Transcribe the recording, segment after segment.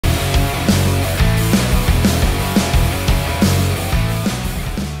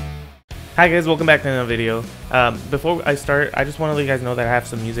Hi guys, welcome back to another video. Before I start, I just want to let you guys know that I have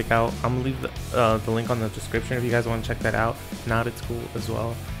some music out. I'm gonna leave the link on the description if you guys want to check that out. If not, it's cool as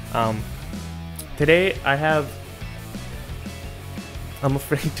well. Today I'm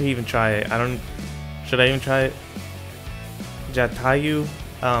afraid to even try it. Should I even try it? Jatayu,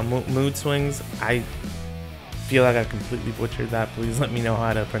 Moodswings. I feel like I completely butchered that. Please let me know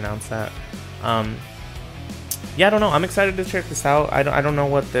how to pronounce that. Yeah, I don't know. I'm excited to check this out. I don't know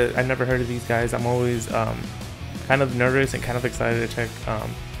what I never heard of these guys. I'm always kind of nervous and kind of excited to check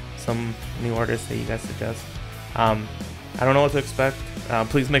some new artists that you guys suggest. I don't know what to expect.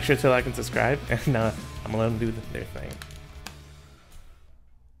 Please make sure to like and subscribe, and I'm gonna let them do their thing.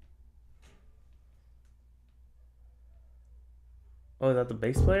 Oh, is that the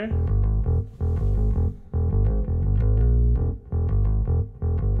bass player?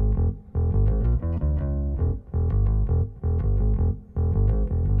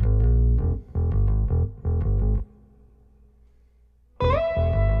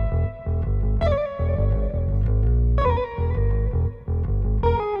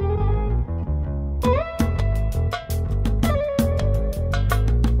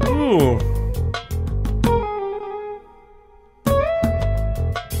 Ooh.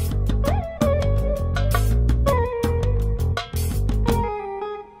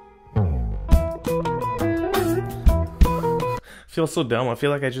 I feel so dumb. I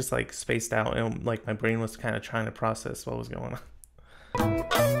feel like I just like spaced out and like my brain was kind of trying to process what was going on.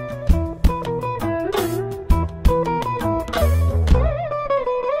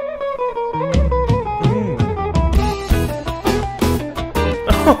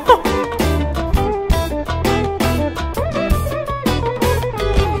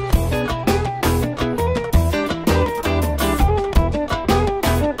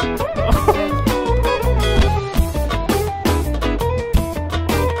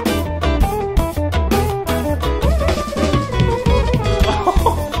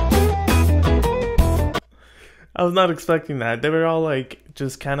 I was not expecting that. They were all like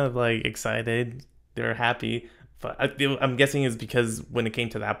just kind of like excited. They were happy, but I'm guessing it's because when it came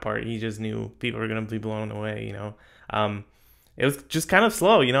to that part, he just knew people were gonna be blown away. You know, it was just kind of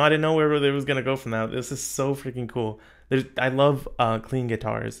slow. You know, I didn't know where it was gonna go from that. This is so freaking cool. I love clean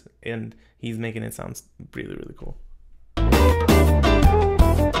guitars, and he's making it sound really, really cool.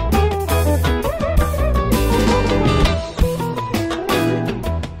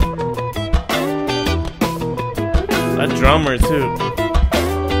 That drummer too.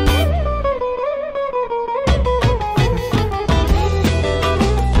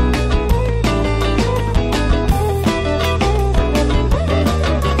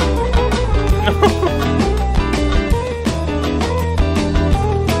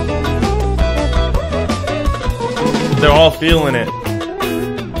 They're all feeling it.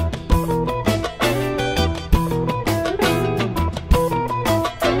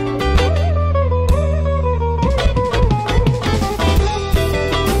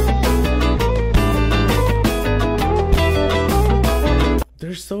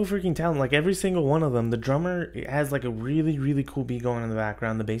 They're so freaking talented. Like every single one of them. The drummer has like a really, really cool beat going in the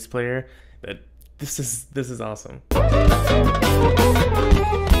background. The bass player. This is awesome.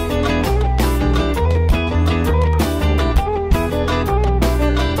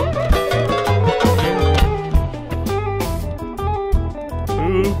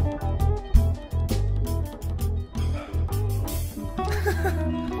 Ooh.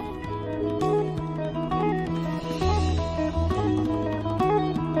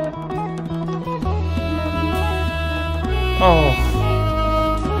 Oh.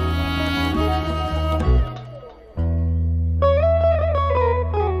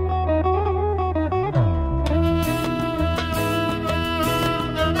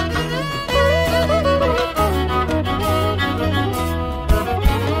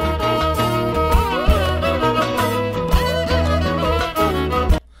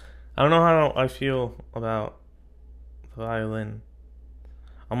 I don't know how I feel about the violin.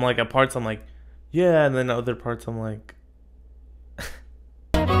 I'm like, at parts I'm like, yeah, and then other parts I'm like,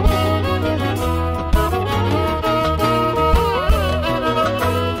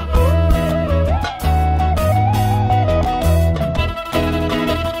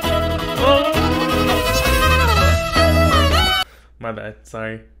 my bad.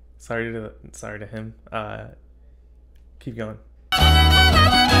 Sorry to him. Keep going.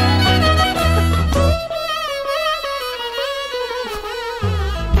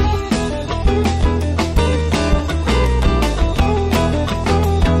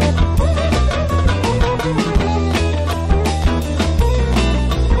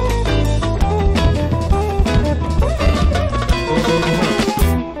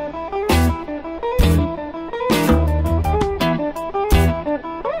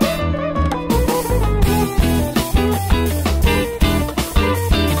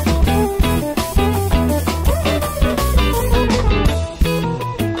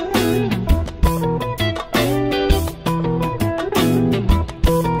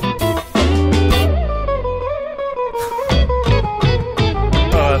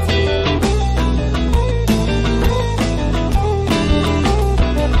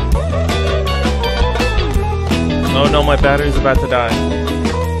 my battery's about to die.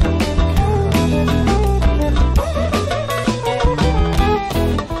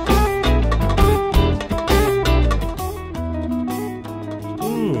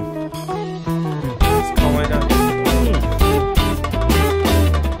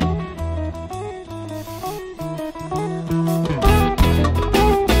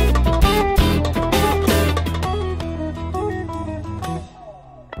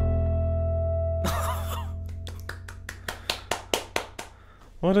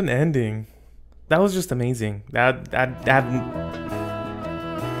 What an ending. That was just amazing.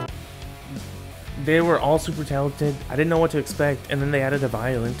 They were all super talented. I didn't know what to expect, and then they added a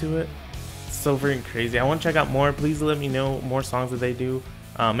violin to it. So freaking crazy. I want to check out more. Please let me know more songs that they do.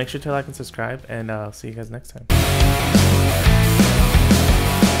 Make sure to like and subscribe, and I'll see you guys next time.